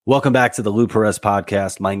Welcome back to the Lou Perez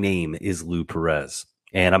podcast. My name is Lou Perez,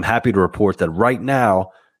 and I'm happy to report that right now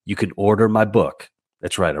you can order my book.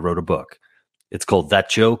 That's right, I wrote a book. It's called That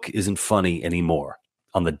Joke Isn't Funny Anymore,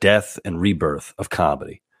 on the death and rebirth of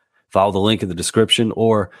comedy. Follow the link in the description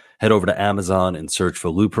or head over to Amazon and search for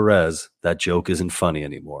Lou Perez, That Joke Isn't Funny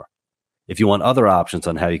Anymore. If you want other options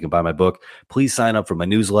on how you can buy my book, please sign up for my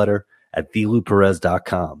newsletter at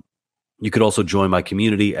thelouperez.com. You could also join my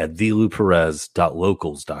community at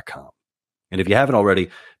thelouperez.locals.com. And if you haven't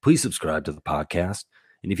already, please subscribe to the podcast.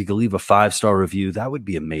 And if you could leave a 5-star review, that would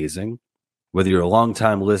be amazing. Whether you're a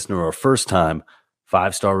long-time listener or a first-time,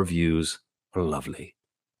 5-star reviews are lovely.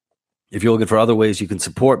 If you're looking for other ways you can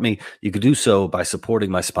support me, you could do so by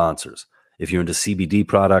supporting my sponsors. If you're into CBD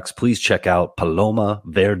products, please check out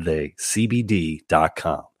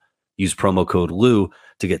PalomaVerdeCBD.com. Use promo code Lou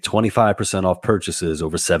to get 25% off purchases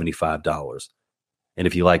over $75. And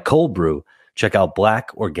if you like cold brew, check out Black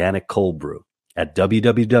Organic Cold Brew at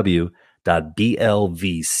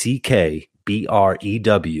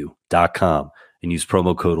www.blvckbrew.com and use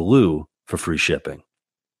promo code Lou for free shipping.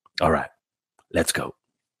 All right, let's go.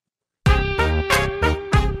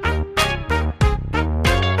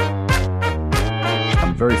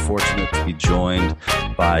 I'm very fortunate to be joined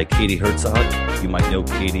by Katie Herzog. You might know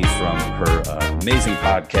Katie from her amazing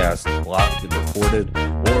podcast, Blocked and Reported,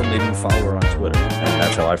 or maybe you follow her on Twitter. And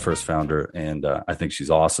that's how I first found her. And I think she's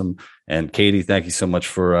awesome. And Katie, thank you so much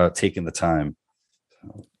for taking the time.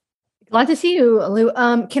 Glad to see you, Lou.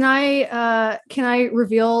 Can I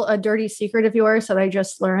reveal a dirty secret of yours that I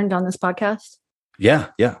just learned on this podcast? Yeah.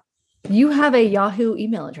 You have a Yahoo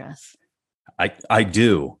email address. I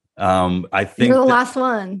do. I think you're the last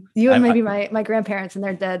one. You and maybe my grandparents, and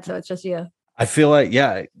they're dead, so it's just you. I feel like,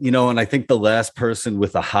 and I think the last person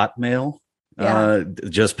with a Hotmail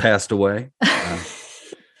just passed away.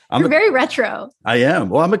 You're very retro. I am.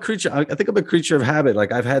 Well, I'm a creature. I think I'm a creature of habit.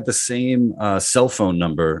 Like I've had the same cell phone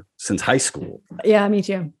number since high school. Yeah, me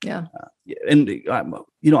too. Yeah. And I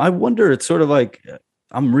wonder. It's sort of like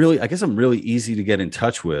I guess I'm really easy to get in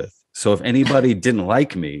touch with. So if anybody didn't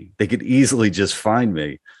like me, they could easily just find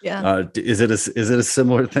me. Yeah. Is it a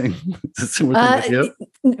similar thing? Is it a similar thing with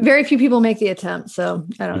you? Very few people make the attempt, so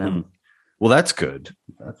I don't know. Well, that's good.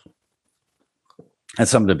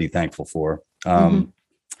 That's something to be thankful for. First,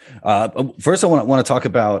 I want to talk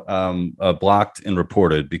about Blocked and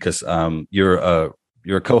Reported because you're a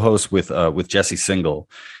co-host with Jesse Singal,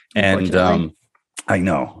 and I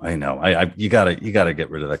know. You gotta get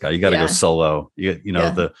rid of that guy. You gotta go solo. You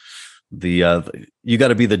got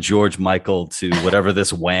to be the George Michael to whatever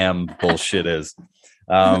this Wham bullshit is.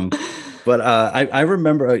 But I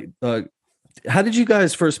remember. How did you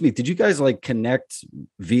guys first meet? Did you guys like connect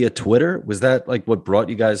via Twitter? Was that like what brought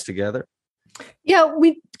you guys together? Yeah,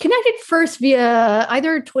 we connected first via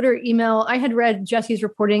either Twitter or email. I had read Jesse's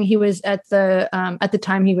reporting. He was at the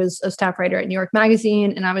time he was a staff writer at New York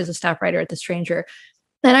Magazine, and I was a staff writer at The Stranger.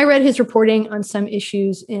 And I read his reporting on some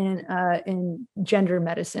issues in gender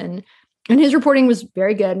medicine. And his reporting was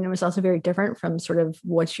very good. And it was also very different from sort of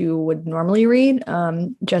what you would normally read.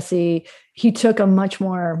 Jesse, he took a much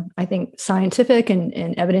more, I think, scientific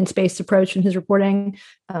and evidence-based approach in his reporting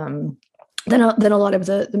than a lot of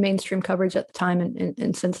the mainstream coverage at the time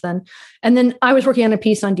and since then. And then I was working on a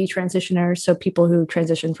piece on detransitioners, so people who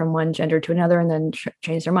transition from one gender to another and then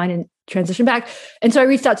change their mind and transition back. And so I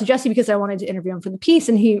reached out to Jesse because I wanted to interview him for the piece,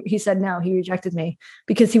 and he said no. He rejected me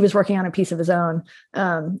because he was working on a piece of his own,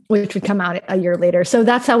 which would come out a year later. So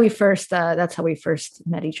that's how we first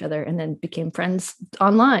met each other, and then became friends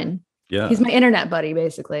online. Yeah, he's my internet buddy,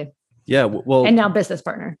 basically. Yeah, well, and now business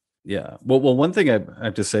partner. Yeah. Well, one thing I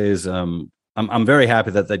have to say is I'm very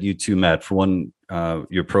happy that you two met. For one,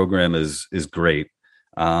 your program is great,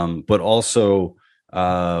 but also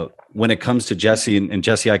when it comes to Jesse and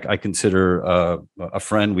Jesse, I consider a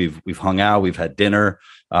friend. We've hung out, we've had dinner.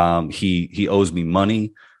 He owes me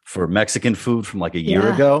money for Mexican food from like a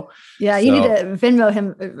year ago. Yeah, you need to Venmo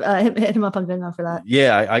him, hit him up on Venmo for that.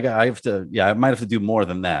 Yeah, I have to. Yeah, I might have to do more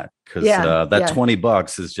than that because that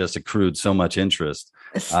 $20 has just accrued so much interest.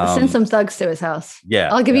 Send some thugs to his house.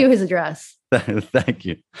 Yeah, I'll give you his address. Thank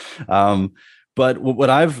you. But what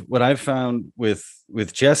I've found with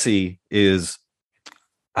Jesse is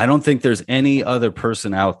I don't think there's any other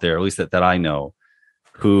person out there, at least that I know,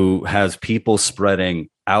 who has people spreading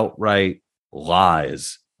outright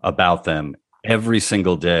lies about them every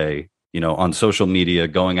single day, on social media,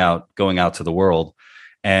 going out to the world.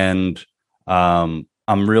 And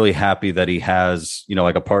I'm really happy that he has,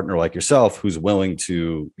 like a partner like yourself who's willing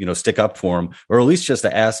to, stick up for him, or at least just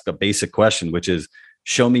to ask a basic question, which is,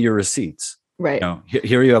 show me your receipts. Right.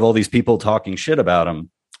 Here you have all these people talking shit about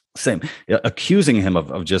him. same, accusing him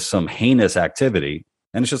of just some heinous activity.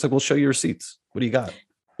 And it's just like, well, show your receipts. What do you got?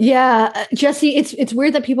 Yeah, Jesse, it's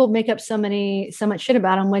weird that people make up so much shit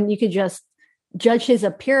about him when you could just judge his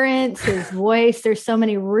appearance, his voice. He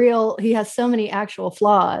has so many actual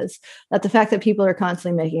flaws that the fact that people are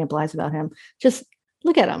constantly making up lies about him, just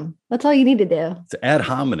look at him. That's all you need to do. It's ad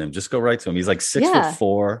hominem. Just go right to him. He's like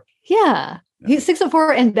 6'4". Yeah. He's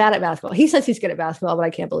 6'4" and bad at basketball. He says he's good at basketball, but I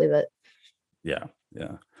can't believe it. Yeah.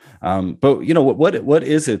 Yeah. But what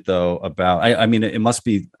is it though about, I mean, it must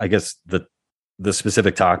be, I guess the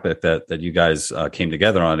specific topic that you guys came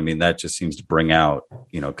together on. I mean, that just seems to bring out,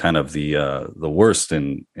 kind of the worst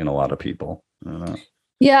in a lot of people. I don't know.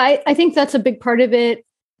 Yeah. I think that's a big part of it.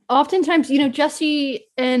 Oftentimes, Jesse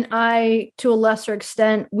and I, to a lesser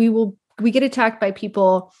extent, we get attacked by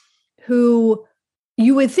people who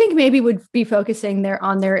you would think maybe would be focusing their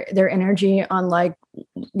energy on like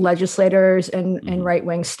legislators and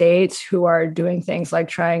right-wing states who are doing things like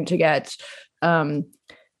trying to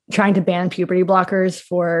ban puberty blockers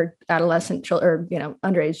for adolescent children, or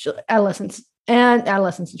underage adolescents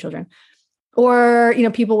and children, or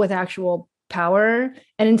people with actual power.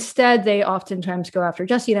 And instead, they oftentimes go after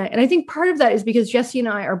Jesse and I. And I think part of that is because Jesse and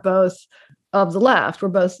I are both of the left. We're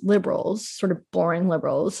both liberals, sort of boring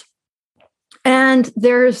liberals. And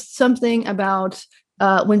there's something about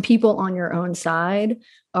when people on your own side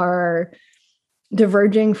are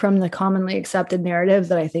diverging from the commonly accepted narrative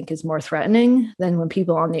that I think is more threatening than when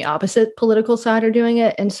people on the opposite political side are doing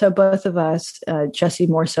it. And so both of us, Jesse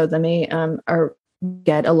more so than me,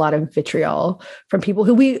 get a lot of vitriol from people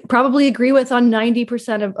who we probably agree with on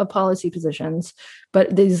 90% of policy positions.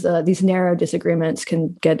 But these narrow disagreements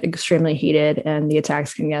can get extremely heated, and the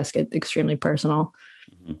attacks can get extremely personal.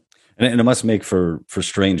 Mm-hmm. And it must make for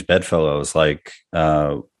strange bedfellows, like,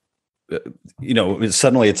 suddenly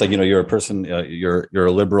it's like, you're a person, you're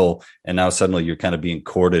a liberal, and now suddenly you're kind of being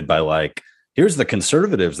courted by like, here's the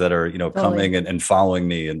conservatives that are, coming and following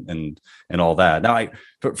me and all that. Now,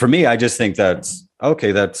 for me, I just think that's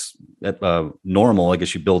okay. That's normal. I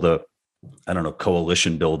guess you build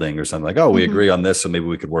coalition building or something like, oh, we agree on this, so maybe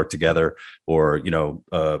we could work together. Or,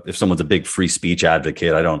 if someone's a big free speech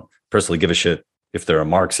advocate, I don't personally give a shit if they're a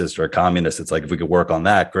Marxist or a communist. It's like, if we could work on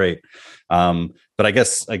that, great. But I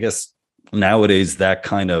guess nowadays that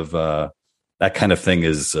kind of thing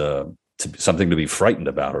is something to be frightened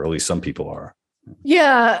about, or at least some people are.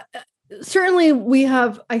 Yeah, certainly we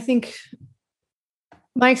have, I think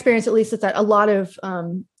my experience at least is that a lot of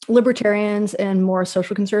libertarians and more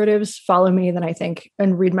social conservatives follow me than I think,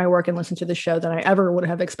 and read my work and listen to the show than I ever would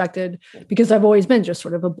have expected, because I've always been just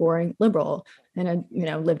sort of a boring liberal, and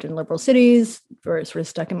I lived in liberal cities, or sort of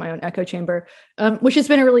stuck in my own echo chamber, which has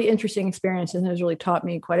been a really interesting experience and has really taught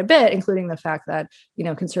me quite a bit, including the fact that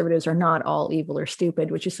conservatives are not all evil or stupid,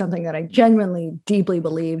 which is something that I genuinely deeply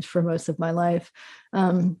believed for most of my life.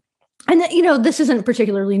 And this isn't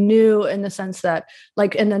particularly new in the sense that,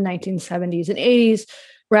 like, in the 1970s and 80s,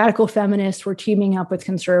 radical feminists were teaming up with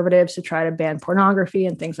conservatives to try to ban pornography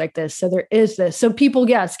and things like this. So there is this. So people,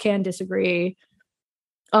 yes, can disagree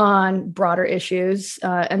on broader issues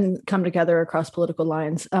and come together across political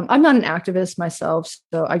lines. I'm not an activist myself,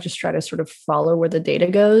 so I just try to sort of follow where the data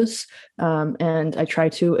goes. And I try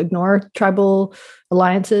to ignore tribal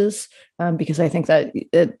alliances because I think that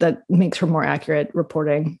that makes for more accurate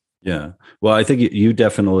reporting. Yeah. Well, I think you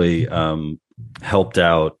definitely helped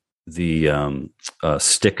out the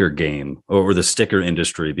sticker game, or the sticker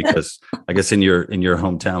industry, because I guess in your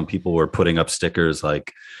hometown, people were putting up stickers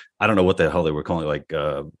like, I don't know what the hell they were calling it, like,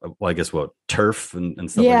 I guess what, turf and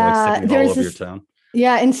stuff like that, sticking all over your town.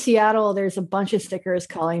 Yeah, in Seattle, there's a bunch of stickers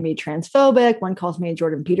calling me transphobic. One calls me a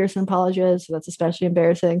Jordan Peterson apologist, so that's especially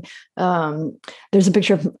embarrassing. There's a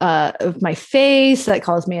picture of my face that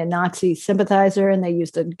calls me a Nazi sympathizer, and they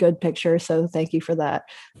used a good picture, so thank you for that.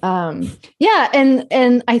 Yeah,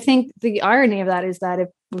 and I think the irony of that is that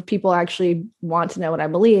if people actually want to know what I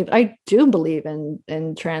believe, I do believe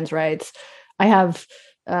in trans rights. I have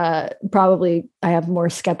more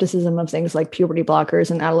skepticism of things like puberty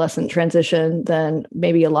blockers and adolescent transition than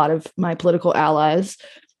maybe a lot of my political allies.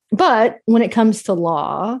 But when it comes to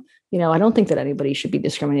law, I don't think that anybody should be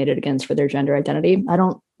discriminated against for their gender identity. I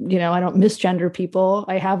don't misgender people.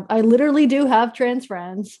 I literally do have trans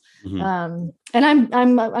friends. Mm-hmm. And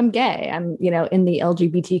I'm gay. I'm, in the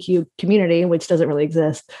LGBTQ community, which doesn't really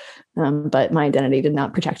exist. But my identity did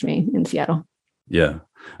not protect me in Seattle. Yeah.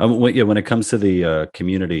 When it comes to the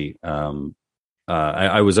community,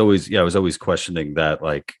 I was always questioning that,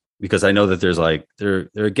 like, because I know that there's like there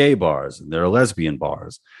are gay bars and there are lesbian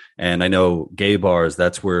bars, and I know gay bars,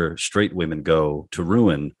 that's where straight women go to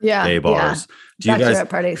ruin Yeah, gay yeah. bars. Do you guys Bachelorette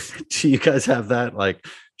parties. do you guys have that, like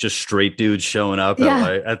just straight dudes showing up at Yeah.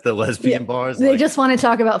 like at the Yeah. lesbian bars? They Like, just want to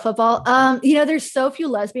talk about football. There's so few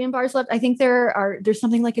lesbian bars left. I think there's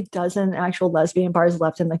something like a dozen actual lesbian bars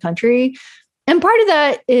left in the country. And part of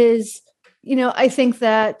that is, I think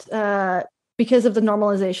that because of the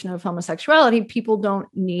normalization of homosexuality, people don't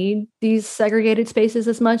need these segregated spaces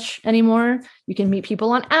as much anymore. You can meet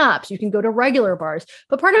people on apps, you can go to regular bars.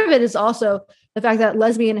 But part of it is also the fact that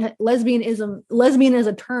lesbian as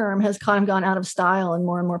a term has kind of gone out of style, and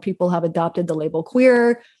more people have adopted the label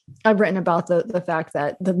queer. I've written about the fact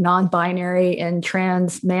that the non-binary and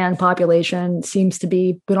trans man population seems to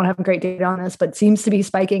be, we don't have great data on this, but seems to be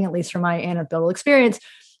spiking, at least from my anecdotal experience,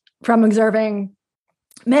 from observing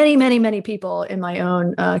many people in my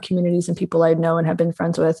own communities and people I know and have been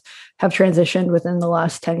friends with have transitioned within the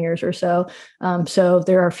last 10 years or so. So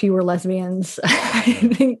there are fewer lesbians, I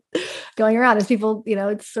think, going around as people,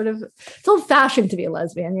 it's old fashioned to be a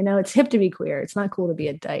lesbian, it's hip to be queer. It's not cool to be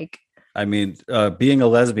a dyke. I mean, being a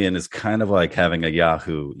lesbian is kind of like having a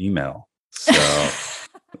Yahoo email. So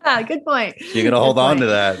good point. You're going to hold on to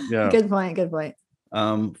that. Yeah. Good point.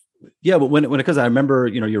 Yeah, but when it comes, I remember,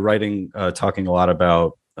 you're writing, talking a lot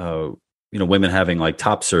about, women having like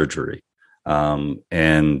top surgery, and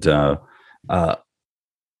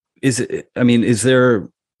is there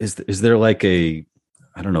like a,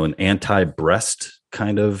 I don't know, an anti-breast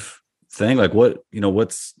kind of thing? Like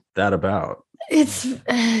what's that about? It's,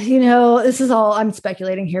 this is all, I'm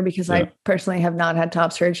speculating here because Yeah. I personally have not had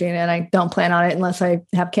top surgery and I don't plan on it unless I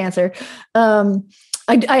have cancer.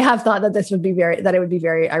 I have thought that it would be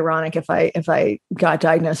very ironic if I got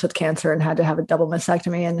diagnosed with cancer and had to have a double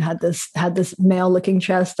mastectomy and had this male looking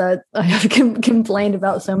chest that I have complained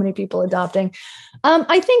about so many people adopting.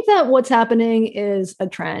 I think that what's happening is a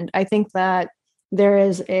trend. I think that there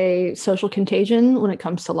is a social contagion when it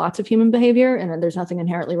comes to lots of human behavior, and there's nothing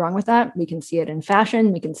inherently wrong with that. We can see it in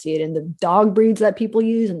fashion. We can see it in the dog breeds that people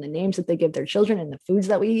use and the names that they give their children and the foods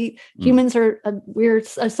that we eat. Humans we're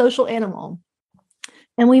a social animal,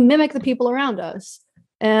 and we mimic the people around us.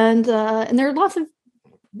 And there are lots of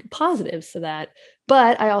positives to that.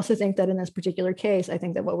 But I also think that in this particular case, I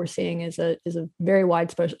think that what we're seeing is a very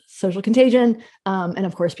wide social contagion. And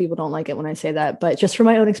of course, people don't like it when I say that. But just from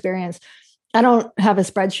my own experience, I don't have a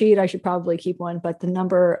spreadsheet. I should probably keep one, but the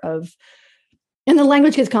number of, and the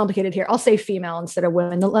language gets complicated here, I'll say female instead of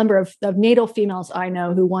women. The number of natal females I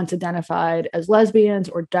know who once identified as lesbians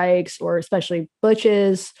or dykes, or especially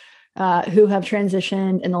butches, who have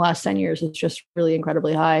transitioned in the last 10 years is just really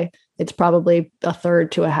incredibly high. It's probably a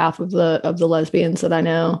third to a half of the lesbians that I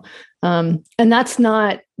know. And that's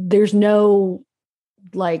not, there's nothing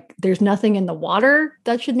in the water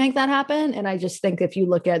that should make that happen. And I just think if you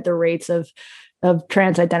look at the rates of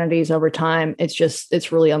trans identities over time,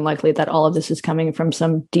 it's really unlikely that all of this is coming from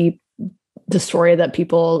some deep dysphoria that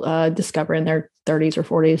people discover in their 30s or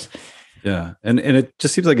 40s. Yeah. And it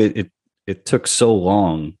just seems like it took so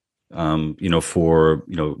long, for,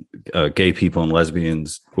 gay people and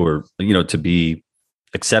lesbians who are, to be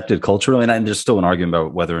accepted culturally. And there's still an argument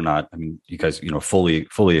about whether or not, I mean, you guys,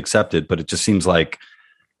 fully accepted, but it just seems like,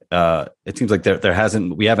 we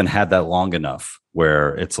haven't had that long enough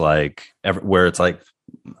where it's like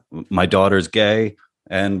my daughter's gay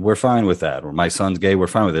and we're fine with that, or my son's gay, we're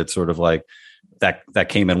fine with it. It's sort of like that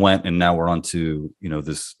came and went, and now we're on to,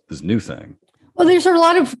 this new thing. Well,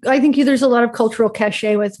 I think there's a lot of cultural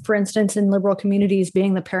cachet with, for instance, in liberal communities,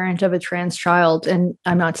 being the parent of a trans child. And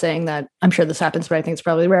I'm not saying that, I'm sure this happens, but I think it's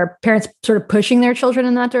probably rare. Parents sort of pushing their children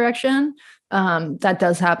in that direction. That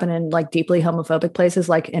does happen in like deeply homophobic places,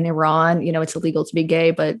 like in Iran. It's illegal to be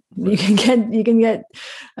gay, but you can get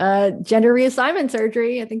gender reassignment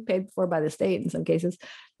surgery, I think paid for by the state in some cases.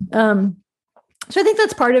 So I think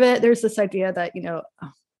that's part of it. There's this idea that,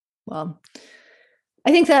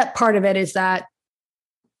 I think that part of it is that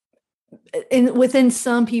within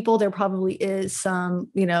some people, there probably is some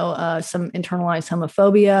internalized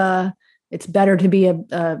homophobia. It's better to be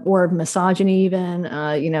or misogyny even,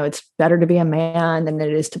 it's better to be a man than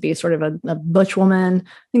it is to be sort of a butch woman.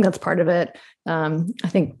 I think that's part of it. I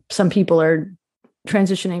think some people are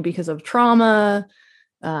transitioning because of trauma.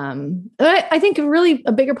 I think really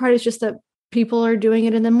a bigger part is just that people are doing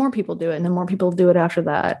it and then more people do it and then more people do it after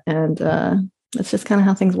that. And that's just kind of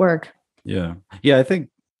how things work. Yeah. Yeah. I think,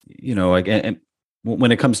 and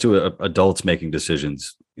when it comes to adults making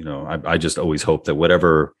decisions, I just always hope that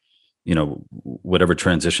whatever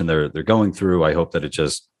transition they're going through, I hope that it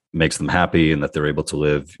just makes them happy and that they're able to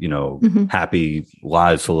live, happy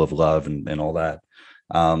lives full of love and all that.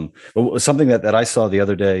 But something that I saw the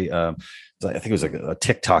other day, I think it was like a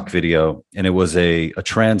TikTok video, and it was a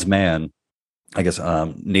trans man, I guess,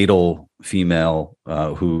 natal female,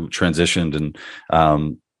 who transitioned, and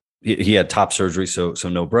he had top surgery, so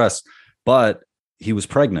no breasts, but he was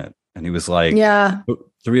pregnant, and he was like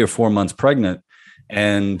 3 or 4 months pregnant,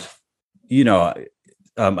 and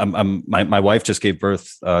my wife just gave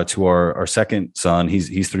birth to our second son.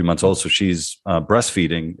 He's 3 months old, so she's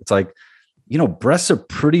breastfeeding. It's like, breasts are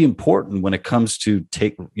pretty important when it comes to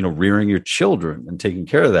rearing your children and taking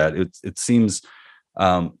care of that. It seems,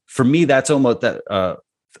 for me, that's almost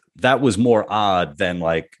that was more odd than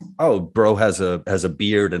like, oh, bro has a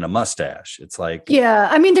beard and a mustache. It's like, yeah,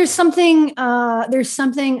 I mean, there's something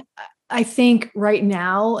I think right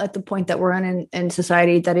now at the point that we're in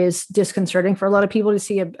society that is disconcerting for a lot of people to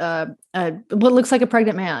see a what looks like a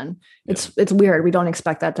pregnant man. It's weird. We don't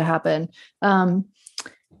expect that to happen. I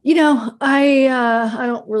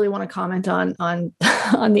don't really want to comment on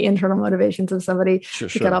the internal motivations of somebody to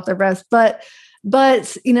cut off their breast, but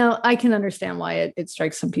I can understand why it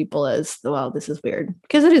strikes some people as, well, this is weird,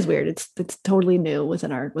 because it is weird. It's totally new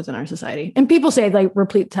within our society. And people say like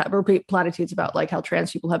repeat platitudes about like how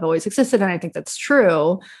trans people have always existed. And I think that's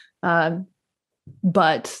true.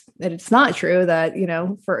 But it's not true that,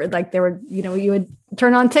 for like there were, you would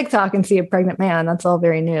turn on TikTok and see a pregnant man. That's all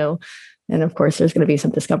very new. And of course there's going to be some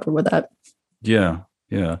discomfort with that. Yeah.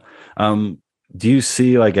 Yeah. Do you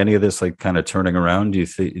see like any of this like kind of turning around?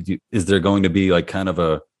 Is there going to be like kind of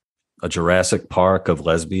a Jurassic Park of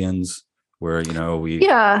lesbians where, I mean,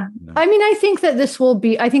 I think that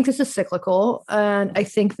I think this is cyclical. And I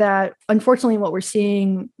think that unfortunately what we're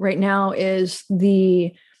seeing right now is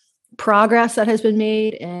the progress that has been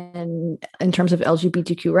made in terms of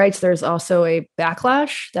LGBTQ rights. There's also a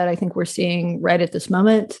backlash that I think we're seeing right at this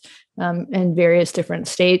moment, in various different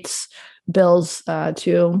states, bills,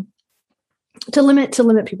 to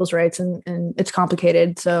limit people's rights, and it's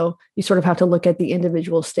complicated. So you sort of have to look at the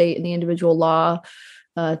individual state and the individual law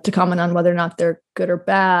to comment on whether or not they're good or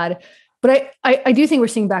bad. But I do think we're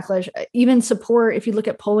seeing backlash, even support. If you look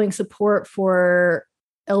at polling, support for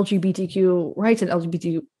LGBTQ rights and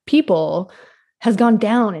LGBT people has gone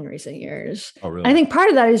down in recent years. Oh, really? I think part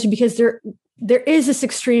of that is because there is this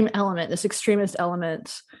extremist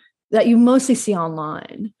element that you mostly see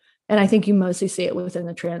online. And I think you mostly see it within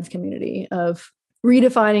the trans community of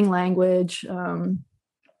redefining language,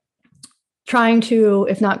 trying to,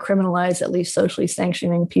 if not criminalize, at least socially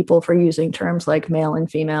sanctioning people for using terms like male and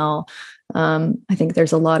female. I think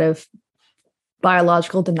there's a lot of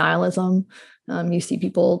biological denialism. You see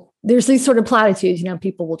people, there's these sort of platitudes,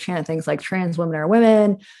 people will chant things like trans women are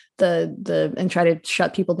women, and try to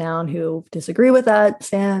shut people down who disagree with that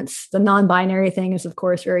stance. The non-binary thing is, of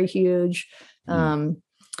course, very huge.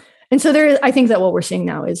 And so I think that what we're seeing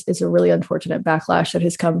now is a really unfortunate backlash that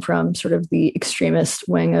has come from sort of the extremist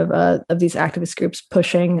wing of these activist groups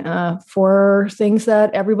pushing for things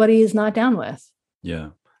that everybody is not down with.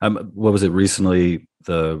 Yeah. What was it recently?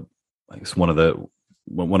 I guess one of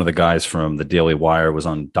the guys from the Daily Wire was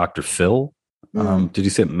on Dr. Phil. Did you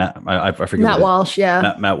say Matt? I forget. Matt Walsh.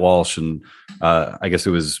 Yeah. Matt Walsh. And I guess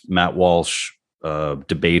it was Matt Walsh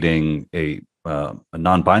debating a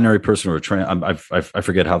non-binary person or a trans. I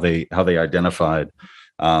forget how they identified.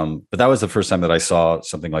 But that was the first time that I saw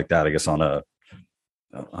something like that, I guess, on a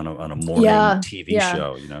morning TV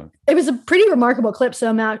show, It was a pretty remarkable clip.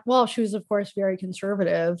 So Matt Walsh, who's of course very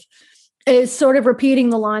conservative, is sort of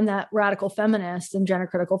repeating the line that radical feminists and gender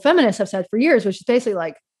critical feminists have said for years, which is basically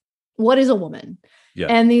like, what is a woman? Yeah.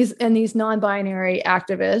 And these non-binary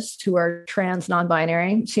activists who are trans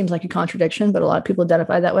non-binary, seems like a contradiction, but a lot of people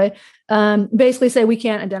identify that way, basically say we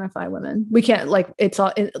can't identify women. We can't, like, it's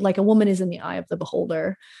all like a woman is in the eye of the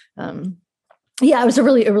beholder. It was a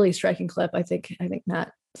really striking clip. I think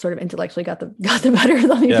Matt sort of intellectually got the better of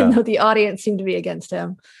them, even though the audience seemed to be against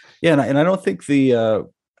him. Yeah, and I don't think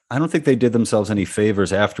they did themselves any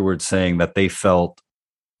favors afterwards, saying that they felt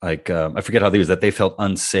like, I forget how they use that, they felt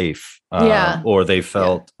unsafe, or they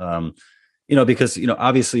felt, because,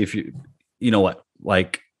 obviously if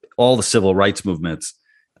like all the civil rights movements,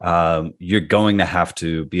 you're going to have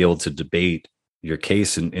to be able to debate your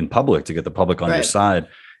case in public to get the public on your side.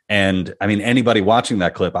 And I mean, anybody watching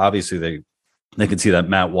that clip, obviously they can see that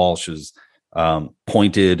Matt Walsh is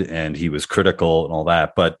pointed and he was critical and all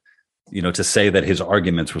that. But, to say that his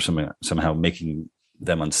arguments were somehow making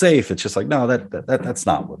them unsafe, it's just like, no, that's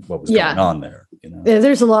not what was going on there.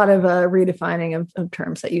 There's a lot of redefining of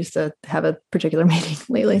terms that used to have a particular meaning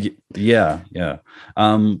lately. Yeah.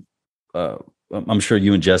 I'm sure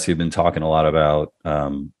you and Jesse have been talking a lot about,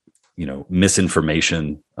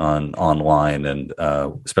 misinformation online, and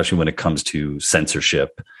especially when it comes to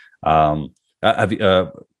censorship. Have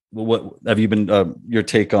you, what have you been, your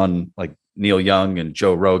take on like Neil Young and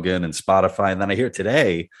Joe Rogan and Spotify? And then I hear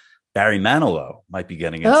today Barry Manilow might be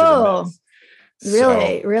getting into the mix.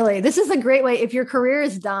 Really, really. This is a great way. If your career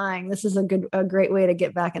is dying, this is a great way to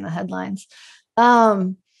get back in the headlines.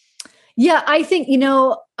 Yeah, I think,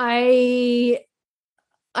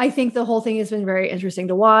 I think the whole thing has been very interesting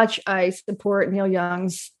to watch. I support Neil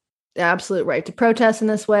Young's absolute right to protest in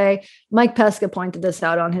this way. Mike Pesca pointed this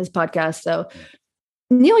out on his podcast. So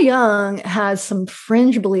Neil Young has some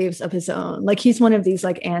fringe beliefs of his own. Like he's one of these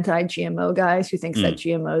like anti-GMO guys who thinks that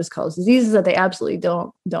GMOs cause diseases that they absolutely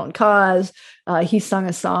don't cause. He sung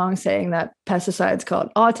a song saying that pesticides cause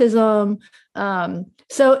autism.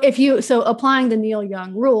 So applying the Neil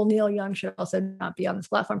Young rule, Neil Young should also not be on this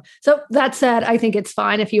platform. So that said, I think it's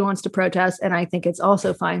fine if he wants to protest. And I think it's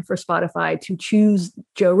also fine for Spotify to choose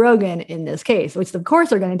Joe Rogan in this case, which of course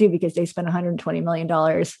they're going to do because they spent $120 million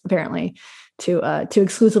apparently to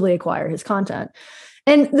exclusively acquire his content.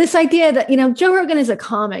 And this idea that, Joe Rogan is a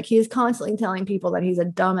comic, he is constantly telling people that he's a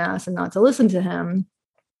dumbass and not to listen to him.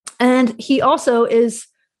 And he also is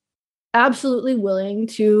absolutely willing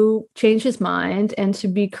to change his mind and to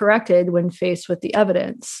be corrected when faced with the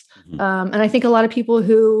evidence. And I think a lot of people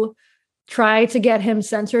who try to get him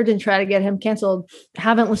censored and try to get him canceled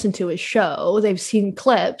haven't listened to his show. They've seen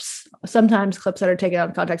clips, sometimes clips that are taken out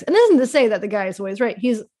of context. And this isn't to say that the guy is always right.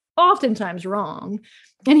 He's oftentimes wrong.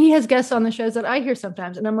 And he has guests on the shows that I hear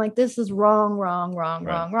sometimes. And I'm like, this is wrong.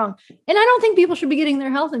 And I don't think people should be getting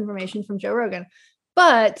their health information from Joe Rogan.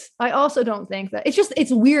 But I also don't think that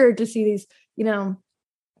it's weird to see these,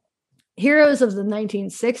 heroes of the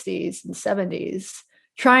 1960s and 70s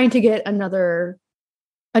trying to get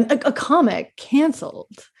a comic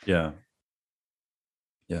canceled. Yeah.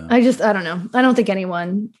 I don't know. I don't think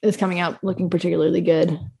anyone is coming out looking particularly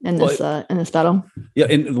good in this battle. Yeah.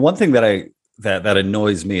 And one thing that that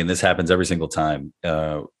annoys me, and this happens every single time,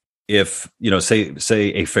 if,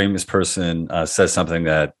 say a famous person says something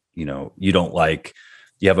that, you don't like,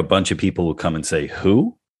 you have a bunch of people who come and say,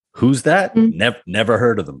 who's that? Never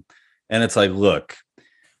heard of them. And it's like, look,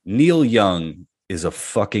 Neil Young is a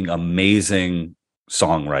fucking amazing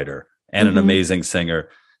songwriter and an amazing singer.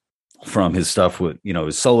 From his stuff with,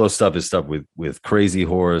 his solo stuff, his stuff with Crazy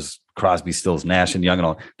Horse, Crosby, Stills, Nash and Young and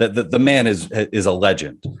all that. The man is a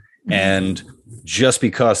legend. And just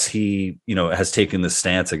because he, has taken this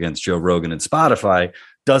stance against Joe Rogan and Spotify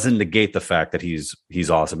doesn't negate the fact that he's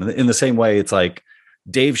awesome. In the same way, it's like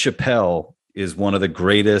Dave Chappelle is one of the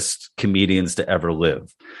greatest comedians to ever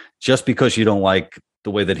live. Just because you don't like the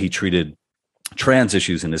way that he treated trans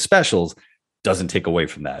issues in his specials doesn't take away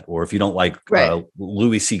from that. Or if you don't like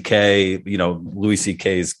Louis C.K., Louis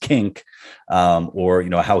C.K.'s kink, or,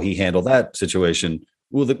 how he handled that situation.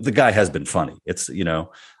 Well, the guy has been funny. It's, and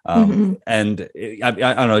I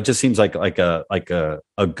don't know, it just seems like a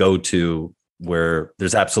go-to where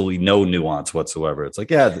there's absolutely no nuance whatsoever. It's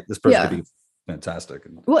like, yeah, this person could be fantastic.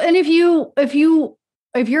 Well, and if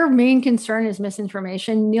your main concern is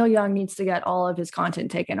misinformation, Neil Young needs to get all of his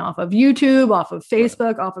content taken off of YouTube, off of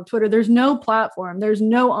Facebook, off of Twitter. There's no platform. There's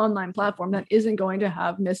no online platform that isn't going to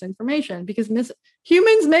have misinformation because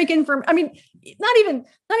humans make information. Not even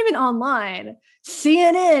online.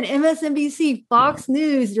 CNN, MSNBC, Fox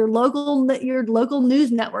News, your local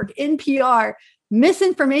news network, NPR.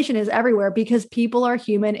 Misinformation is everywhere because people are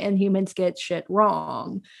human and humans get shit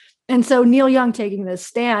wrong. And so Neil Young taking this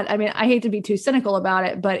stand, I hate to be too cynical about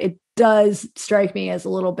it, but it does strike me as a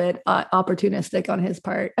little bit opportunistic on his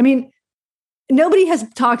part. Nobody has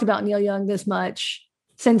talked about Neil Young this much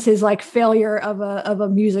since his failure of a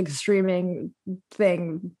music streaming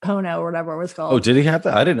thing, Pono or whatever it was called. Oh, did he have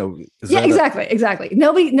that? I didn't know. Exactly.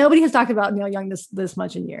 Nobody has talked about Neil Young this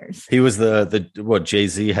much in years. He was what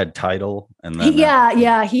Jay-Z had Tidal, and then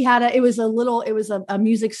he had it was a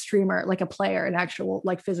music streamer, like a player, an actual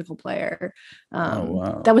physical player.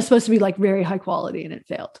 That was supposed to be very high quality, and it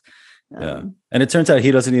failed. And it turns out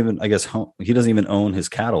he doesn't even own his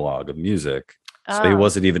catalog of music, so he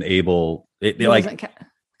wasn't even able.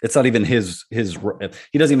 It's not even his. He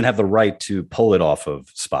doesn't even have the right to pull it off of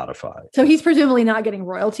Spotify. So he's presumably not getting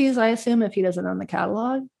royalties, I assume, if he doesn't own the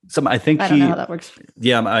catalog. I don't know how that works.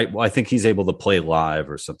 Yeah, I think he's able to play live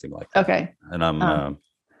or something like that. Okay, and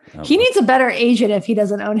he needs a better agent if he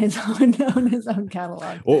doesn't own his own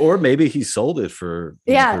catalog. Or maybe he sold it for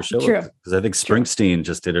true. Because I think Springsteen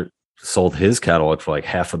just sold his catalog for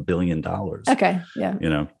 $500 million. Okay,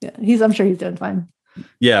 yeah, Yeah, I'm sure he's doing fine.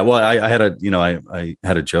 Yeah, well, I had I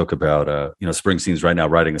had a joke about Springsteen's right now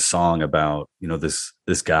writing a song about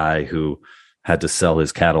this guy who had to sell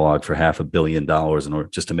his catalog for $500 million in order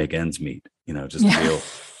just to make ends meet, just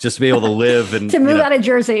to be able to live and to move out of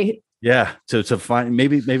Jersey. Yeah, to find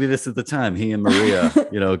maybe this is the time he and Maria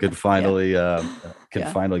could finally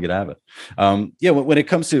finally get out of it. When it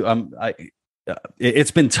comes to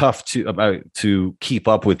it's been tough to keep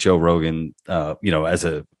up with Joe Rogan, as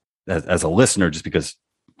a listener, just because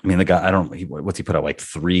I mean the guy what's he put out like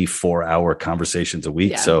 3-4 hour conversations a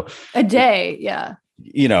week, so a day, yeah.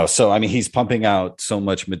 So I mean he's pumping out so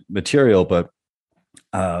much material, but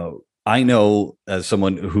I know as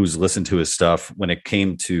someone who's listened to his stuff when it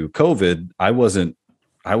came to COVID, I wasn't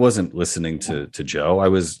listening to Joe. I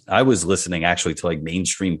was listening actually to like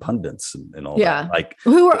mainstream pundits and all that, like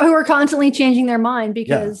who are constantly changing their mind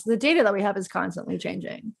because the data that we have is constantly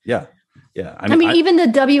changing. Yeah. Yeah. I mean, even the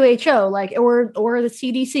WHO, like, or the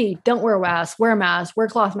CDC, don't wear masks, wear a mask, wear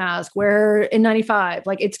cloth mask, wear N95.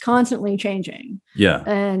 Like, it's constantly changing. Yeah.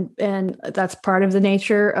 And that's part of the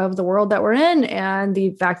nature of the world that we're in. And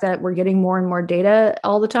the fact that we're getting more and more data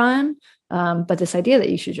all the time. But this idea that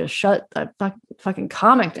you should just shut that fucking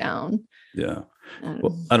comic down. Yeah.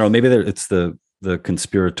 Well, I don't know. Maybe it's the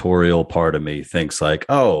conspiratorial part of me thinks like,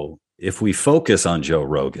 oh, if we focus on Joe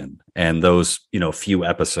Rogan and those, few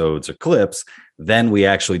episodes or clips, then we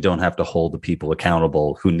actually don't have to hold the people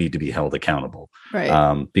accountable who need to be held accountable.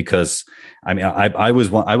 Right. Because I mean, I was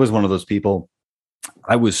one of those people.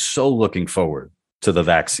 I was so looking forward to the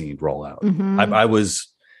vaccine rollout. Mm-hmm. I was,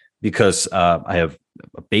 because I have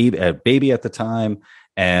a baby at the time,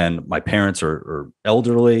 and my parents are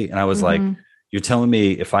elderly, and I was like, you're telling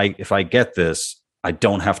me if I get this, I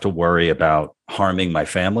don't have to worry about harming my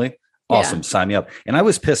family. Awesome. Sign me up. And I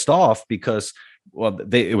was pissed off because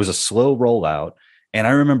it was a slow rollout. And I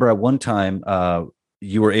remember at one time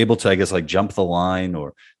you were able to, I guess, like jump the line,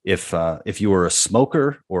 or if you were a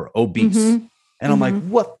smoker or obese. Mm-hmm. And I'm like,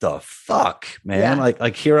 what the fuck, man? Yeah.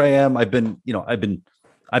 Like here I am. I've been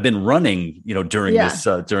running, during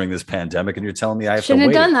this pandemic, and you're telling me I shouldn't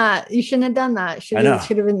have done that. You shouldn't have done that. Should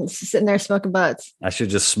have been sitting there smoking butts. I should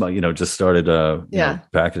just just started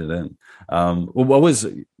packing it in. What was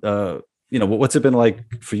what's it been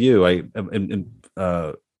like for you?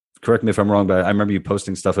 Correct me if I'm wrong, but I remember you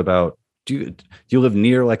posting stuff about, do you live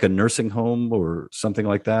near like a nursing home or something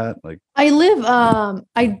like that? Like I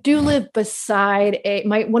do live beside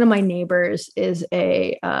one of my neighbors is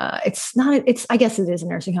I guess it is a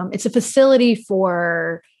nursing home. It's a facility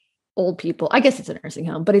for old people. I guess it's a nursing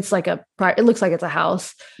home, but it's like it looks like it's a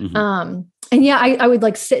house. Mm-hmm. And I would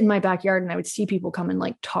like sit in my backyard and I would see people come and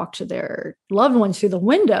like talk to their loved ones through the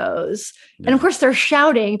windows. Yeah. And of course they're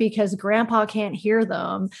shouting because grandpa can't hear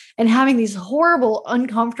them, and having these horrible,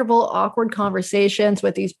 uncomfortable, awkward conversations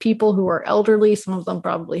with these people who are elderly. Some of them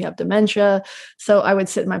probably have dementia. So I would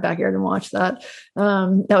sit in my backyard and watch that.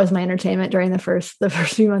 That was my entertainment during the first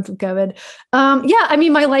few months of COVID. I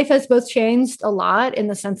mean, my life has both changed a lot in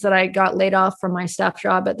the sense that I got laid off from my staff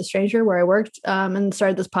job at The Stranger where I worked, and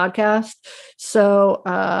started this podcast. So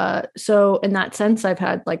in that sense, I've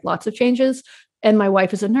had like lots of changes, and my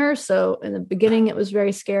wife is a nurse. So in the beginning it was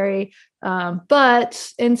very scary.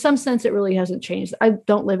 But in some sense it really hasn't changed. I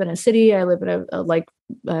don't live in a city. I live in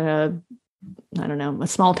a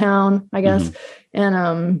small town, I guess. Mm-hmm.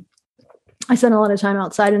 And, I spent a lot of time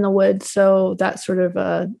outside in the woods. So that sort of,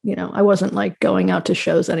 I wasn't like going out to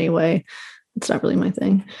shows anyway. It's not really my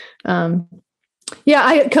thing.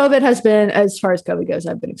 COVID has been, as far as COVID goes,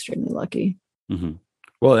 I've been extremely lucky. Mm-hmm.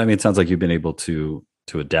 Well, I mean, it sounds like you've been able to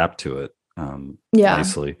adapt to it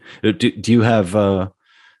nicely. Do you have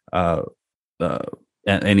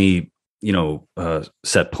any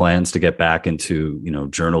set plans to get back into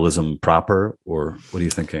journalism proper, or what are you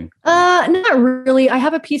thinking? Not really. I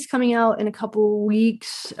have a piece coming out in a couple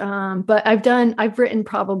weeks, but I've written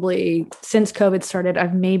probably since COVID started.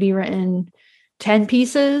 I've maybe written 10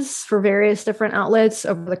 pieces for various different outlets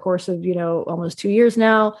over the course of almost 2 years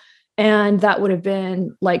now. And that would have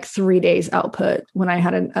been like 3 days output when I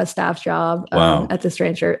had a staff job at The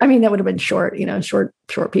Stranger. I mean, that would have been short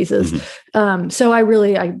pieces. Mm-hmm. So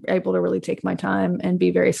I'm able to really take my time and be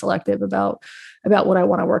very selective about what I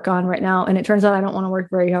want to work on right now. And it turns out I don't want to work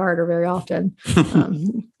very hard or very often.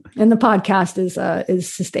 And the podcast is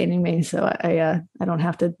sustaining me. So I don't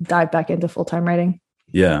have to dive back into full-time writing.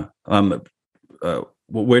 Yeah.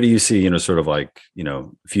 Where do you see, sort of like,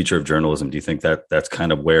 future of journalism? Do you think that that's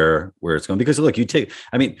kind of where it's going? Because look,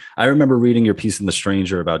 I remember reading your piece in The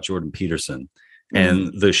Stranger about Jordan Peterson,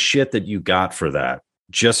 and the shit that you got for that,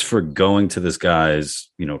 just for going to this guy's,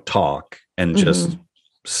 talk and just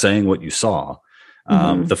saying what you saw.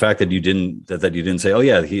 The fact that you didn't say, oh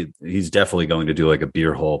yeah, he's definitely going to do like a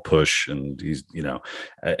beer hall push, and he's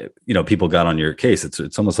people got on your case.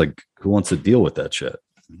 It's almost like, who wants to deal with that shit?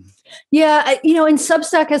 Yeah, and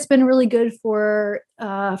Substack has been really good for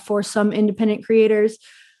some independent creators.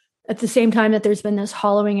 At the same time that there's been this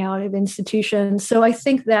hollowing out of institutions. So I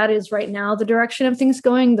think that is right now the direction of things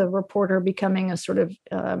going, the Reporter becoming a sort of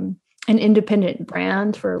an independent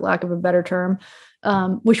brand, for lack of a better term,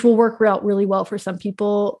 which will work out really well for some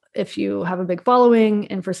people if you have a big following,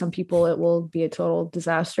 and for some people it will be a total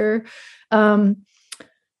disaster. And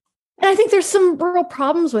I think there's some real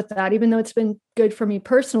problems with that, even though it's been good for me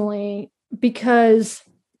personally, because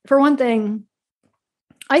for one thing,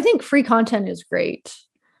 I think free content is great.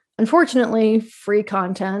 Unfortunately, free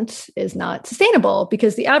content is not sustainable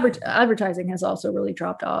because the advertising has also really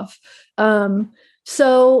dropped off.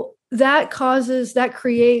 So that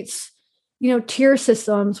creates, tier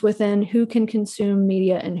systems within who can consume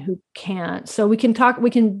media and who can't. So we can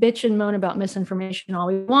bitch and moan about misinformation all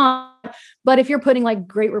we want, but if you're putting like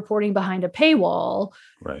great reporting behind a paywall,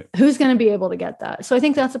 right, who's going to be able to get that? So I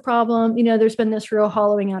think that's a problem. There's been this real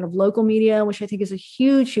hollowing out of local media, which I think is a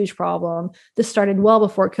huge, huge problem. This started well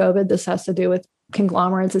before COVID. This has to do with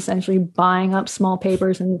conglomerates essentially buying up small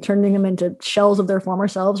papers and turning them into shells of their former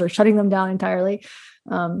selves or shutting them down entirely.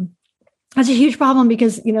 That's a huge problem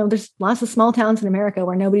because, there's lots of small towns in America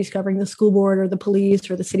where nobody's covering the school board or the police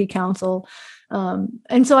or the city council.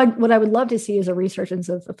 And so what I would love to see is a resurgence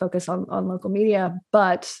of a focus on local media,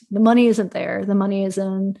 but the money isn't there. The money is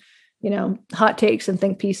in, hot takes and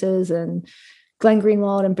think pieces and Glenn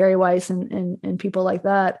Greenwald and Barry Weiss and people like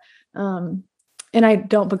that. And I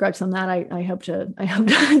don't begrudge them that. I hope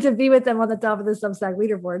to be with them on the top of the Substack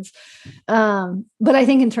leaderboards. But I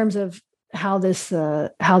think in terms of how this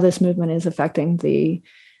movement is affecting the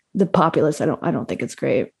populace, I don't think it's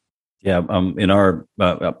great. Yeah. In our,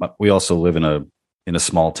 we also live in a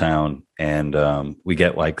small town, and we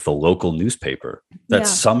get like the local newspaper that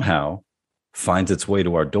somehow finds its way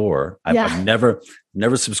to our door. I've never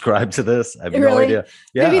subscribed to this. I have no idea.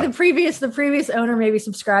 Yeah. Maybe the previous owner maybe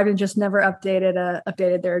subscribed and just never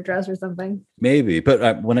updated their address or something. Maybe,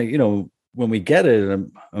 but when we get it,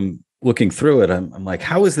 I'm looking through it, I'm like,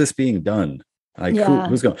 how is this being done? Like,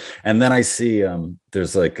 who's going? And then I see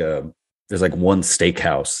there's like one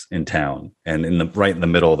steakhouse in town, and right in the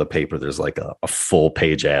middle of the paper, there's like a full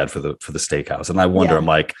page ad for the steakhouse. And I wonder, I'm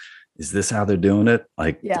like, is this how they're doing it?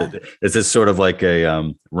 Like, is this sort of like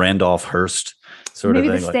a Randolph Hearst sort of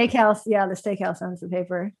thing? The steakhouse, the steakhouse owns the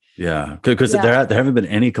paper. Yeah, because there haven't been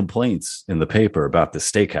any complaints in the paper about the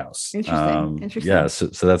steakhouse. Interesting. Yeah, so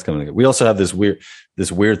that's coming. We also have this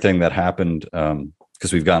weird thing that happened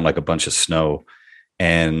because we've gotten like a bunch of snow,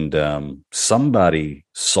 and somebody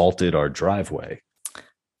salted our driveway.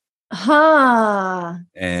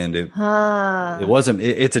 And it wasn't.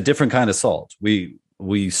 It's a different kind of salt. We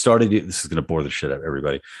started. This is going to bore the shit out of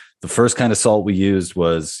everybody. The first kind of salt we used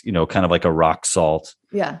was, kind of like a rock salt.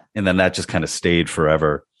 Yeah. And then that just kind of stayed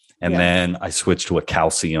forever. And then I switched to a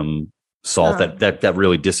calcium salt that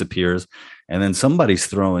really disappears. And then somebody's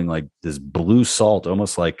throwing like this blue salt,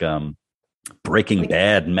 almost like Breaking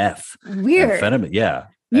Bad meth. Weird. Amphetamine. Yeah.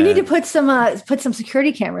 You need to put some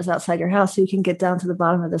security cameras outside your house so you can get down to the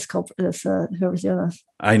bottom of this whoever's doing this.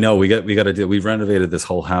 I know we've renovated this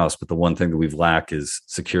whole house, but the one thing that we've lacked is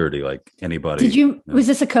security. Like anybody. Was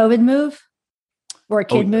this a COVID move or a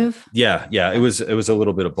kid move? Yeah. It was a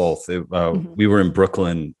little bit of both. We were in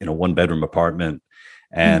Brooklyn in a 1-bedroom apartment,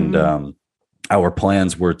 and our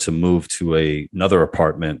plans were to move to another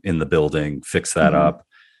apartment in the building, fix that up.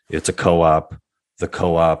 It's a co-op. The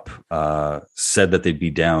co-op said that they'd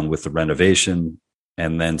be down with the renovation,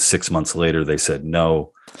 and then 6 months later they said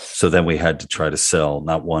no. So then we had to try to sell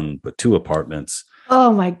not one but 2 apartments.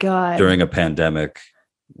 Oh my God! During a pandemic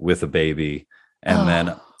with a baby, and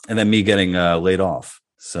then me getting laid off.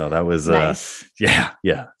 So that was nice.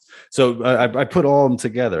 Yeah. So I put all of them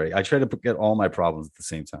together. I try to get all my problems at the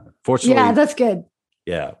same time. Fortunately, that's good.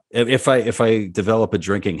 Yeah, if I develop a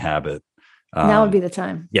drinking habit. Now would be the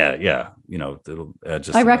time. Yeah.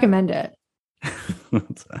 I recommend it.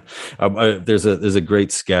 There's a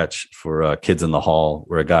great sketch for Kids in the Hall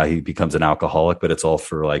where a guy, he becomes an alcoholic, but it's all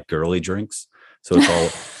for like girly drinks. So it's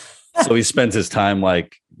all, so he spends his time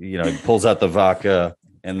like, he pulls out the vodka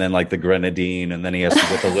and then like the grenadine, and then he has to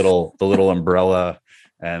get the little umbrella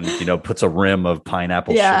and, puts a rim of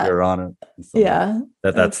pineapple sugar on it. Yeah.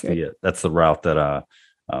 That's the route that,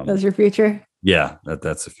 that's your future. Yeah,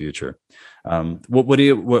 that's the future.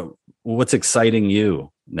 What's exciting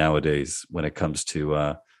you nowadays when it comes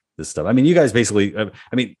to this stuff? I mean, you guys basically,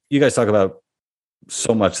 you guys talk about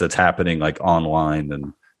so much that's happening like online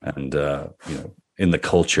and in the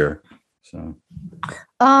culture. So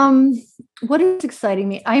what is exciting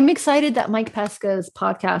me? I'm excited that Mike Pesca's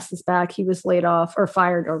podcast is back. He was laid off or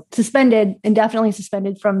fired or suspended, indefinitely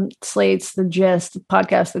suspended from Slate's The Gist, the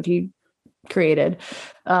podcast that he created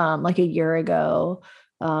like a year ago,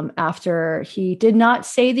 after he did not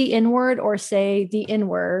say the N-word or say the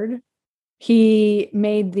N-word. He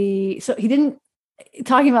didn't.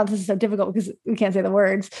 Talking about this is so difficult because we can't say the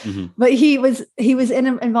words, but he was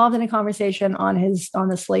involved in a conversation on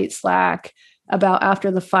the Slate Slack about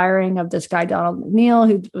after the firing of this guy, Donald McNeil,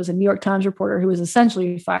 who was a New York Times reporter who was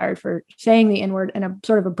essentially fired for saying the N-word in a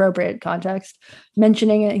sort of appropriate context,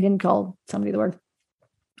 mentioning it. He didn't call somebody the word.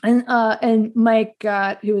 And Mike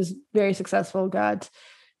who was very successful, got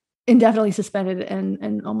indefinitely suspended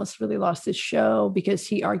and almost really lost his show because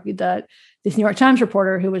he argued that this New York Times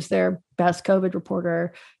reporter, who was their best COVID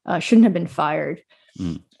reporter, shouldn't have been fired.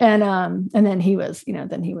 And then he was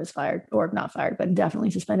fired, or not fired, but definitely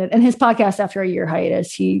suspended. And his podcast, after a year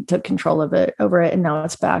hiatus, he took control of it, and now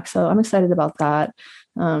it's back. So I'm excited about that.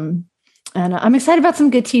 And I'm excited about some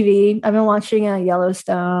good TV. I've been watching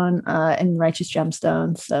Yellowstone and Righteous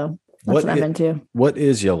Gemstones. So that's what I'm into. What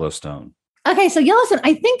is Yellowstone? Okay, so Yellowstone,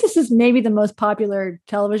 I think this is maybe the most popular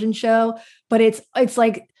television show, but it's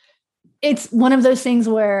one of those things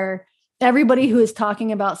where everybody who is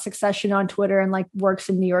talking about Succession on Twitter and like works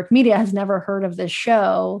in New York media has never heard of this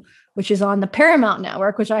show, which is on the Paramount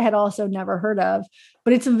Network, which I had also never heard of.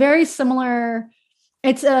 But it's a very similar.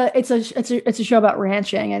 It's a show about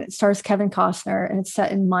ranching, and it stars Kevin Costner, and it's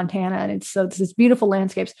set in Montana, and it's this beautiful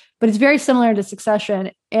landscapes. But it's very similar to Succession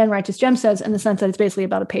and Righteous Gemstones in the sense that it's basically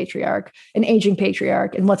about a patriarch, an aging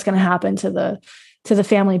patriarch, and what's going to happen to the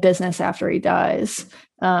family business after he dies.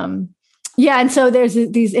 And so there's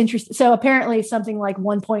these interesting. So apparently, something like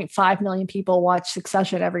 1.5 million people watch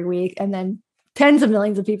Succession every week, and then tens of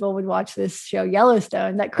millions of people would watch this show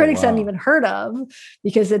Yellowstone that critics hadn't even heard of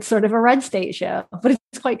because it's sort of a red state show, but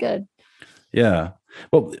it's quite good. Yeah.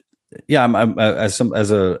 Well, yeah. I'm as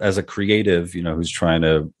a creative, who's trying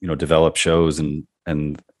to, develop shows and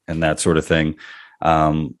that sort of thing.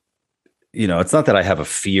 It's not that I have a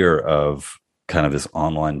fear of kind of this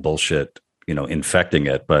online bullshit, infecting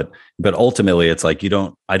it, but ultimately it's like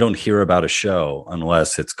I don't hear about a show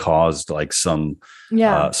unless it's caused like some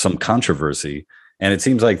controversy. And it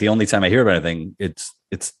seems like the only time I hear about anything, it's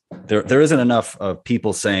there isn't enough of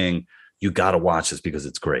people saying you got to watch this because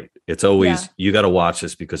it's great. It's always you got to watch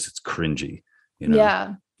this because it's cringy.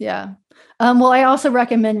 Yeah. Well, I also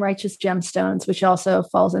recommend Righteous Gemstones, which also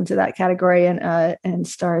falls into that category and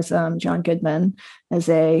stars John Goodman as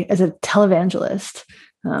a televangelist.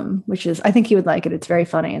 Which is, I think you would like it. It's very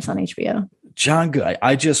funny. It's on HBO. John Good.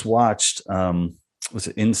 I just watched, was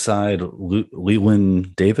it Inside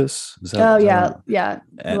Llewyn Davis? Is that, yeah.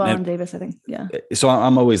 Llewyn Davis, I think. Yeah. So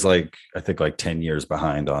I'm always like, I think like 10 years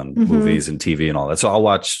behind on movies and TV and all that. So I'll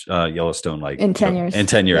watch Yellowstone like in 10 years. In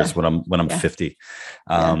 10 years when I'm 50.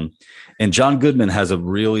 And John Goodman has a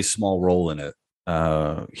really small role in it.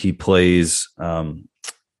 He plays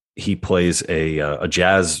a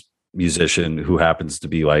jazz musician who happens to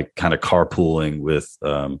be like kind of carpooling with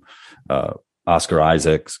Oscar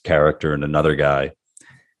Isaac's character and another guy.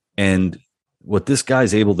 And what this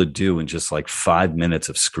guy's able to do in just like 5 minutes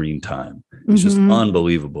of screen time is just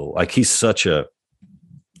unbelievable. Like he's such a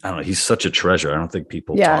treasure. I don't think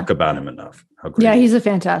people talk about him enough. How great he's a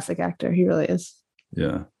fantastic actor. He really is.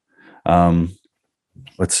 Yeah.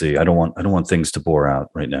 Let's see. I don't want things to bore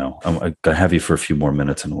out right now. I'm gonna have you for a few more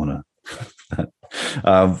minutes and want to.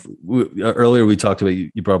 Earlier we talked about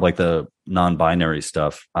you brought up like the non-binary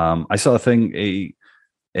stuff. I saw a thing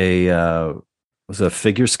was a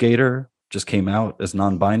figure skater just came out as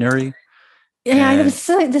non-binary. Yeah,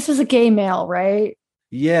 this was a gay male, right?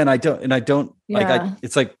 Yeah, and I don't like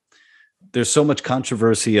it's like there's so much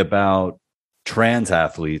controversy about trans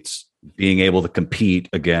athletes being able to compete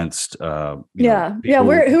against who are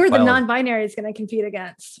the non-binaries going to compete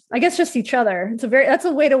against? I guess just each other. That's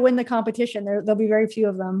a way to win the competition. There'll be very few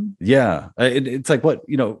of them. It's like what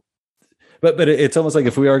but it's almost like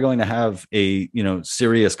if we are going to have a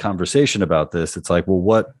serious conversation about this, it's like, well,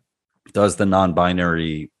 what does the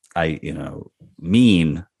non-binary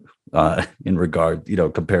mean in regard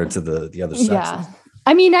compared to the other sexes?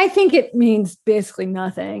 I mean, I think it means basically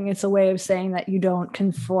nothing. It's a way of saying that you don't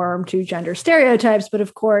conform to gender stereotypes. But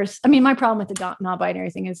of course, I mean, my problem with the non-binary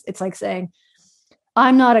thing is it's like saying,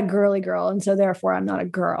 I'm not a girly girl, and so therefore I'm not a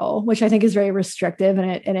girl, which I think is very restrictive.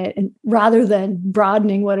 And rather than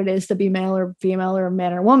broadening what it is to be male or female or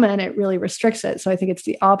man or woman, it really restricts it. So I think it's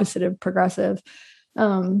the opposite of progressive.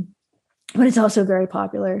 but it's also very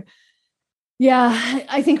popular. Yeah,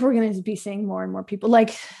 I think we're going to be seeing more and more people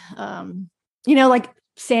like, like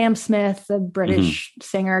Sam Smith, the British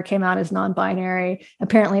singer, came out as non-binary.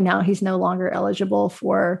 Apparently now he's no longer eligible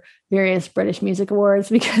for various British music awards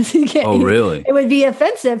because he can't. Oh, really? It would be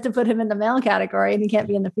offensive to put him in the male category, and he can't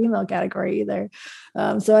be in the female category either.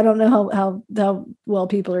 So I don't know how well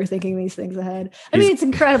people are thinking these things ahead. I mean, it's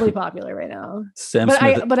incredibly popular right now. Sam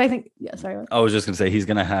Smith, I think, yeah, sorry. I was just going to say he's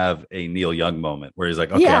going to have a Neil Young moment where he's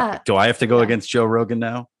like, okay, do I have to go against Joe Rogan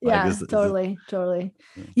now? Yeah, totally.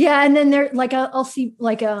 Yeah. And then there, like, I'll see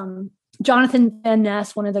like, Jonathan Van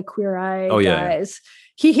Ness, one of the Queer Eye guys,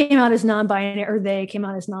 he came out as non-binary, or they came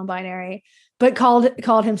out as non-binary, but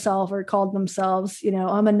called himself or called themselves,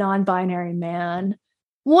 I'm a non-binary man.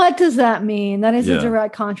 What does that mean? That is a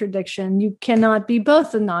direct contradiction. You cannot be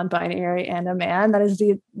both a non-binary and a man. That is,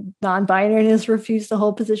 the non-binary is refuse the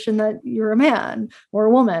whole position that you're a man or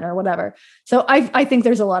a woman or whatever. So I think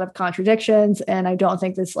there's a lot of contradictions, and I don't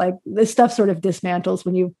think this stuff sort of dismantles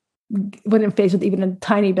when faced with even a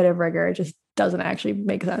tiny bit of rigor. It just doesn't actually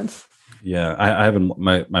make sense. Yeah, I haven't.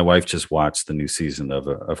 My wife just watched the new season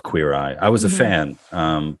of Queer Eye. I was a fan,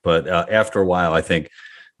 but after a while, I think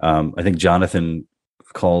Jonathan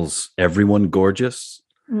calls everyone gorgeous,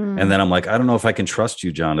 and then I'm like, I don't know if I can trust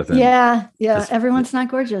you, Jonathan. Yeah, everyone's not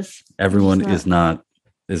gorgeous. Everyone is not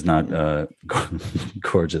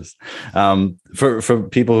gorgeous. For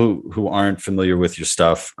people who aren't familiar with your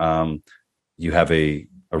stuff, you have a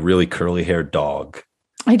really curly haired dog.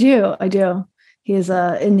 I do. He is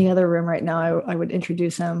in the other room right now. I would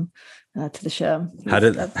introduce him to the show. How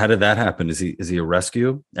did that happen? Is he a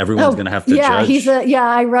rescue? Everyone's going to have to judge.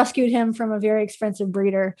 I rescued him from a very expensive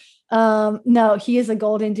breeder. No, he is a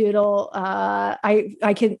golden doodle. I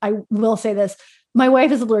will say this. My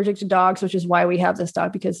wife is allergic to dogs, which is why we have this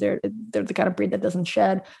dog, because they're the kind of breed that doesn't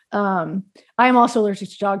shed. I'm also allergic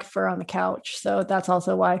to dog fur on the couch, so that's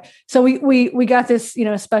also why. So we got this,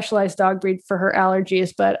 specialized dog breed for her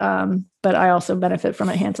allergies, but I also benefit from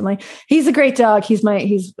it handsomely. He's a great dog. He's my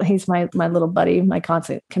little buddy, my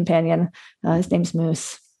constant companion. His name's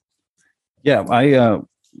Moose. Yeah, I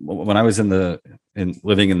when I was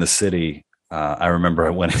living in the city, I remember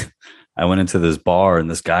I went into this bar,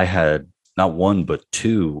 and this guy had not one, but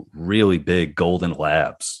two really big golden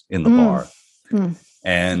labs in the bar. And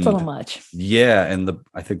it's a little much. Yeah. And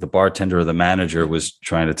I think the bartender or the manager was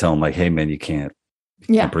trying to tell him, like, hey man, you can't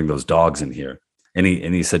bring those dogs in here. And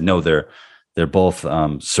he said, no, they're both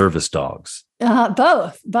service dogs.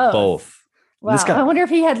 Both. Wow. I wonder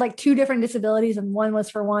if he had like two different disabilities, and one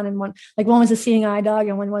was for one, and one was a seeing eye dog,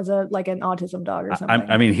 and one was an autism dog or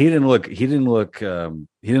something. I mean, he didn't look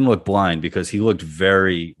blind, because he looked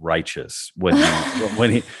very righteous when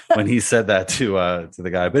he said that to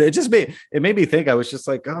the guy. But it made me think. I was just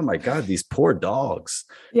like, oh my God, these poor dogs.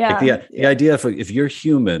 Yeah. Like the idea if you're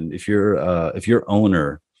human, if your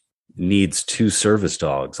owner needs two service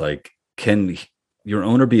dogs, like, can your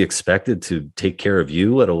owner be expected to take care of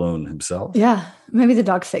you, let alone himself? Yeah. Maybe the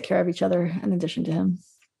dogs take care of each other in addition to him.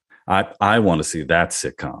 I want to see that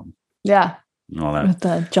sitcom. Yeah. All that.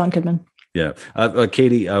 With John Goodman. Yeah.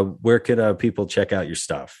 Katie, where could people check out your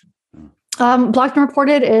stuff? Blocked and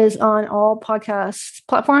Reported is on all podcast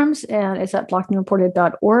platforms, and it's at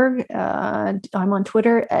blockedandreported.org. I'm on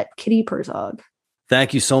Twitter at Kitty Herzog.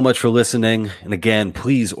 Thank you so much for listening. And again,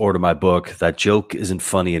 please order my book, That Joke Isn't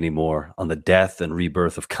Funny Anymore, on the death and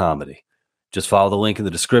rebirth of comedy. Just follow the link in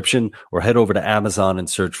the description, or head over to Amazon and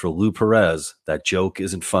search for Lou Perez, That Joke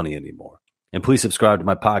Isn't Funny Anymore. And please subscribe to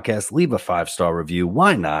my podcast. Leave a 5-star review.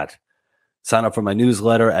 Why not? Sign up for my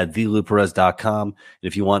newsletter at thelouperez.com. And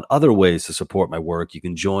if you want other ways to support my work, you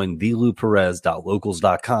can join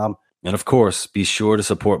thelouperez.locals.com. And of course, be sure to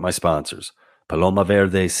support my sponsors,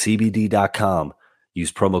 PalomaVerdeCBD.com.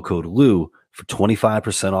 Use promo code Lou for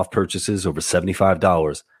 25% off purchases over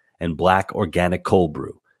 $75, and Black Organic Cold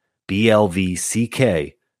Brew,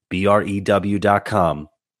 BLVCKBREW.com.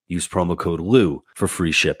 Use promo code Lou for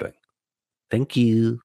free shipping. Thank you.